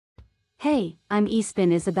Hey, I'm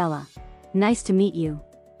eSpin Isabella. Nice to meet you.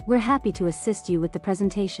 We're happy to assist you with the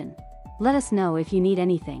presentation. Let us know if you need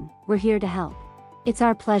anything, we're here to help. It's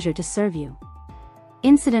our pleasure to serve you.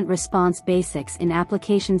 Incident Response Basics in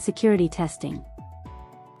Application Security Testing.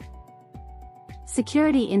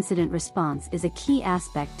 Security incident response is a key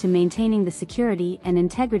aspect to maintaining the security and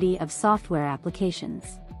integrity of software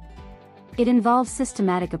applications. It involves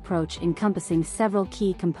systematic approach encompassing several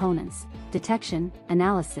key components: detection,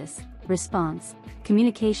 analysis, response,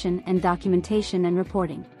 communication, and documentation and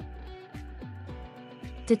reporting.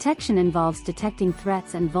 Detection involves detecting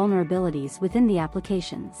threats and vulnerabilities within the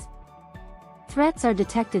applications. Threats are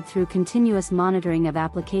detected through continuous monitoring of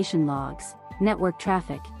application logs, network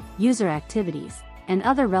traffic, user activities, and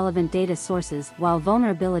other relevant data sources, while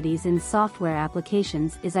vulnerabilities in software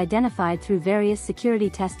applications is identified through various security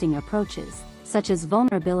testing approaches, such as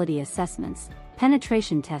vulnerability assessments,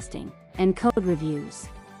 penetration testing, and code reviews.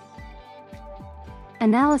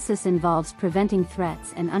 Analysis involves preventing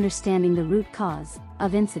threats and understanding the root cause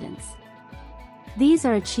of incidents. These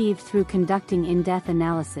are achieved through conducting in-depth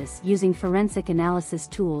analysis using forensic analysis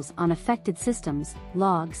tools on affected systems,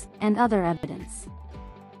 logs, and other evidence.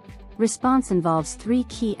 Response involves three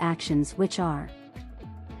key actions, which are: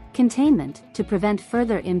 containment, to prevent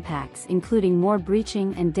further impacts including more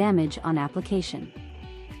breaching and damage on application;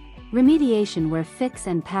 remediation, where fix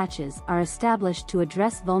and patches are established to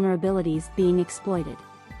address vulnerabilities being exploited;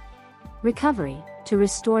 recovery, to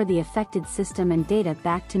restore the affected system and data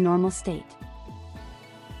back to normal state.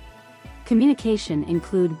 Communication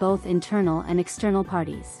include both internal and external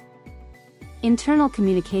parties. Internal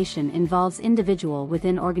communication involves individual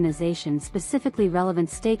within organization specifically relevant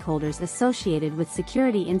stakeholders associated with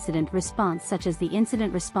security incident response, such as the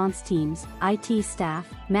incident response teams, IT staff,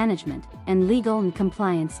 management, and legal and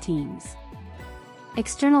compliance teams.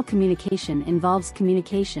 External communication involves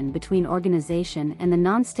communication between organization and the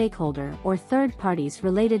non-stakeholder or third parties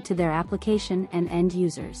related to their application and end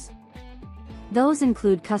users. Those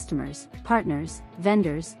include customers, partners,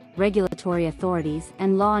 vendors, regulatory authorities,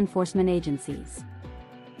 and law enforcement agencies.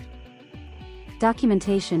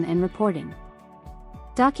 Documentation and reporting.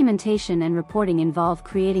 Documentation and reporting involve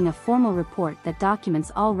creating a formal report that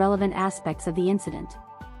documents all relevant aspects of the incident.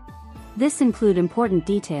 This include important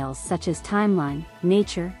details such as timeline,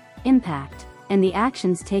 nature, impact, and the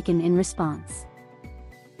actions taken in response.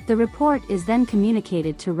 The report is then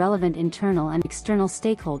communicated to relevant internal and external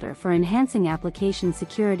stakeholder for enhancing application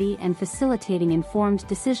security and facilitating informed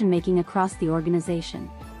decision-making across the organization.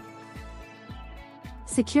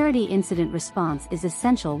 Security incident response is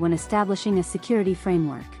essential when establishing a security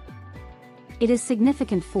framework. It is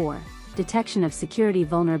significant for detection of security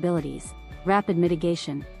vulnerabilities, rapid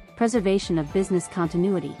mitigation, preservation of business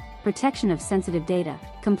continuity, protection of sensitive data,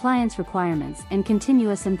 compliance requirements, and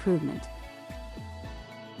continuous improvement.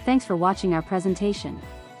 Thanks for watching our presentation.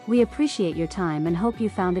 We appreciate your time and hope you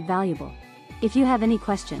found it valuable. If you have any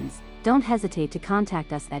questions, don't hesitate to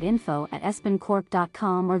contact us at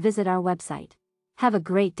info@espincorp.com or visit our website. Have a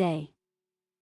great day.